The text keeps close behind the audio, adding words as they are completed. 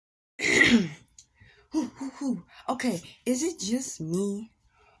Okay, is it just me?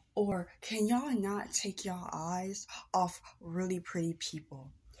 Or can y'all not take y'all eyes off really pretty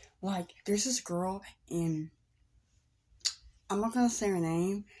people? Like, there's this girl in, I'm not gonna say her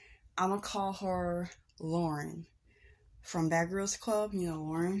name, I'm gonna call her Lauren from Bad Girls Club. You know,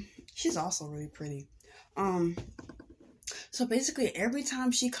 Lauren. She's also really pretty. Um, so basically, every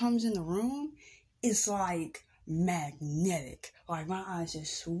time she comes in the room, it's like magnetic. Like, my eyes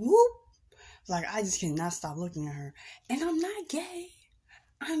just swoop. Like, I just cannot stop looking at her. And I'm not gay.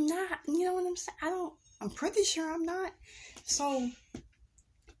 I'm not, you know what I'm saying? I'm pretty sure I'm not. So,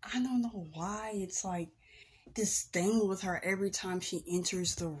 I don't know why it's like this thing with her every time she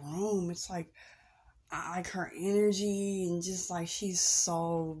enters the room. It's like, I like her energy and just like she's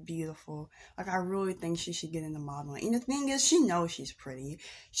so beautiful. Like, I really think she should get into modeling. And the thing is, she knows she's pretty.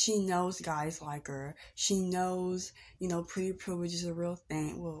 She knows guys like her. She knows, pretty privilege is a real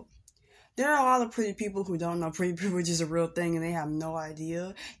thing. Well, there are a lot of pretty people who don't know pretty privilege is a real thing and they have no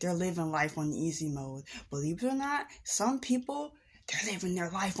idea. They're living life on easy mode. Believe it or not, some people, they're living their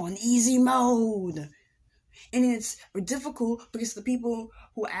life on easy mode. And it's difficult because the people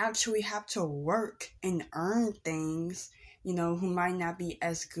who actually have to work and earn things, who might not be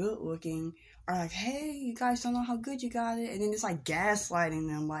as good looking, are like, hey, you guys don't know how good you got it. And then it's like gaslighting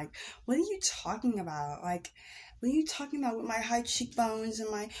them. Like, what are you talking about? Like, what are you talking about with my high cheekbones and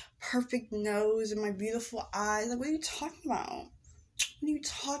my perfect nose and my beautiful eyes? Like, what are you talking about? What are you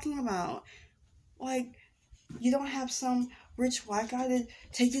talking about? Like, you don't have some rich white guy to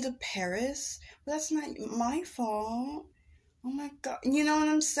take you to Paris? But that's not my fault. Oh my God. You know what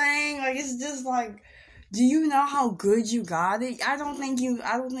I'm saying? Like, it's just like, do you know how good you got it? I don't think you do.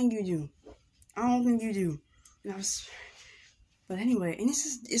 I don't think you do. But anyway, and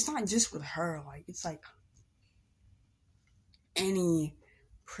it's not just with her. Like, it's like any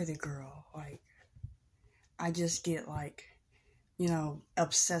pretty girl. Like, I just get like,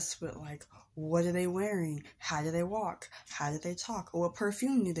 obsessed with like, what are they wearing? How do they walk? How do they talk? What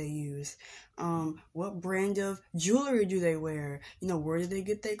perfume do they use? What brand of jewelry do they wear? Where do they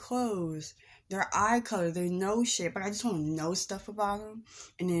get their clothes? Their eye color, their nose shape. Like, I just want to know stuff about them.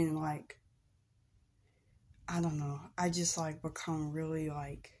 And then, like, I don't know. I just, like, become really,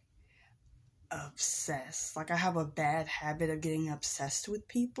 like, obsessed. Like, I have a bad habit of getting obsessed with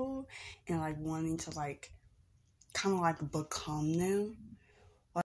people and, like, wanting to, like, kind of, like, become them.